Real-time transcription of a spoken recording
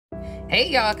Hey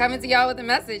y'all, coming to y'all with a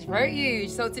message, very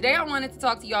huge. So today I wanted to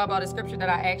talk to y'all about a scripture that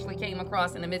I actually came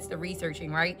across in the midst of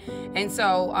researching, right? And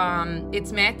so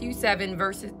it's Matthew 7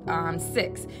 verses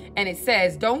 6. And it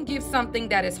says, don't give something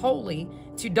that is holy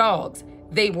to dogs.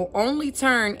 They will only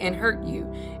turn and hurt you.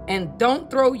 And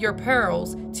don't throw your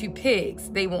pearls to pigs.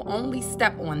 They will only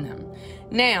step on them.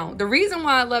 Now, the reason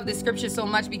why I love this scripture so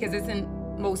much because it's in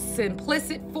most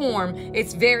simplistic form,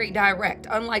 it's very direct,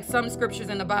 unlike some scriptures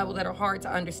in the Bible that are hard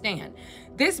to understand.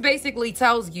 This basically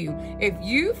tells you, if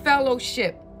you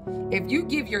fellowship, if you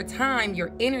give your time,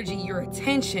 your energy, your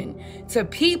attention to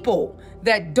people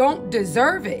that don't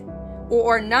deserve it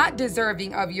or are not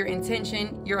deserving of your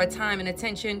intention, your time and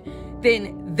attention,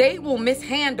 then they will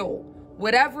mishandle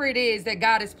whatever it is that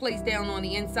God has placed down on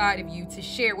the inside of you to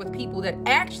share with people that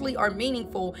actually are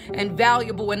meaningful and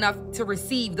valuable enough to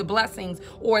receive the blessings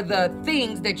or the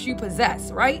things that you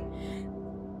possess, right?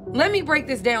 Let me break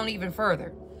this down even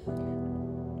further.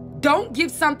 Don't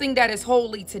give something that is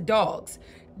holy to dogs.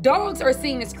 Dogs are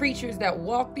seen as creatures that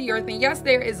walk the earth, and yes,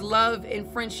 there is love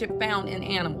and friendship found in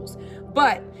animals.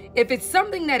 But if it's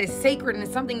something that is sacred and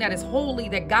it's something that is holy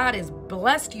that God has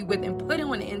blessed you with and put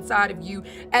on the inside of you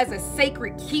as a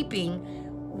sacred keeping,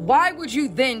 why would you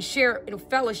then share a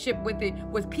fellowship with it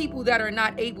with people that are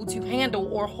not able to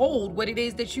handle or hold what it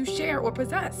is that you share or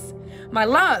possess? My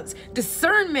loves,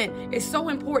 discernment is so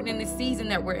important in this season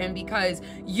that we're in because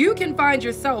you can find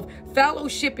yourself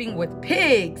fellowshipping with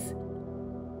pigs,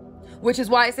 which is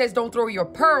why it says don't throw your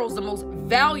pearls, the most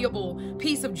valuable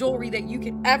piece of jewelry that you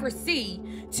could ever see,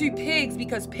 to pigs,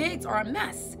 because pigs are a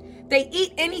mess. They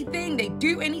eat anything, they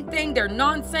do anything, they're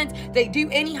nonsense, they do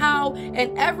anyhow.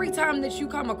 And every time that you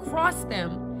come across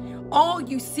them, all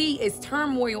you see is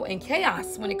turmoil and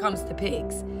chaos when it comes to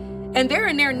pigs. And they're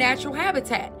in their natural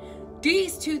habitat.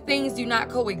 These two things do not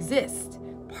coexist.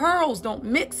 Pearls don't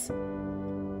mix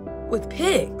with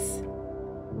pigs.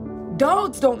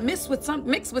 Dogs don't mix with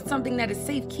something that is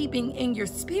safekeeping in your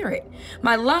spirit.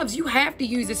 My loves, you have to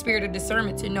use the spirit of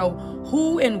discernment to know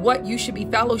who and what you should be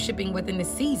fellowshipping with in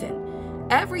this season.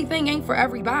 Everything ain't for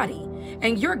everybody.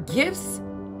 And your gifts,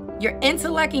 your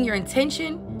intellect, and your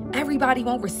intention, everybody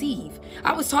won't receive.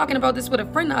 I was talking about this with a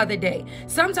friend the other day.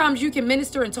 Sometimes you can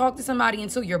minister and talk to somebody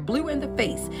until you're blue in the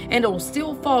face, and it'll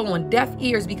still fall on deaf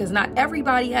ears because not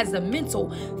everybody has the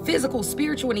mental, physical,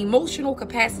 spiritual, and emotional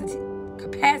capacity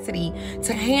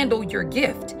to handle your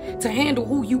gift, to handle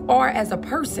who you are as a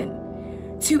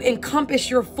person, to encompass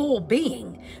your full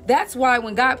being. That's why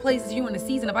when God places you in a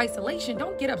season of isolation,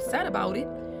 don't get upset about it.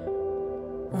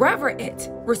 Rever it,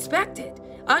 respect it.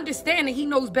 Understand that He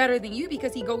knows better than you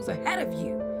because He goes ahead of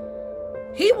you.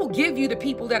 He will give you the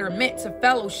people that are meant to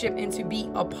fellowship and to be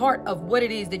a part of what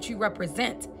it is that you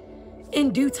represent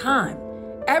in due time.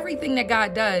 Everything that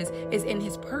God does is in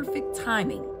His perfect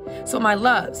timing. So my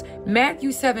loves,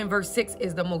 Matthew 7 verse 6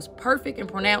 is the most perfect and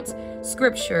pronounced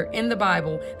scripture in the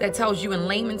Bible that tells you in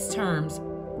layman's terms,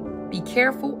 be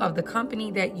careful of the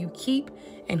company that you keep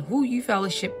and who you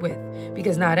fellowship with,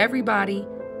 because not everybody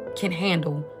can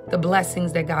handle the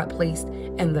blessings that God placed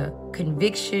and the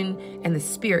conviction and the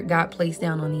spirit God placed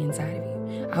down on the inside of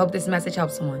you. I hope this message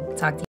helps someone. Talk to you.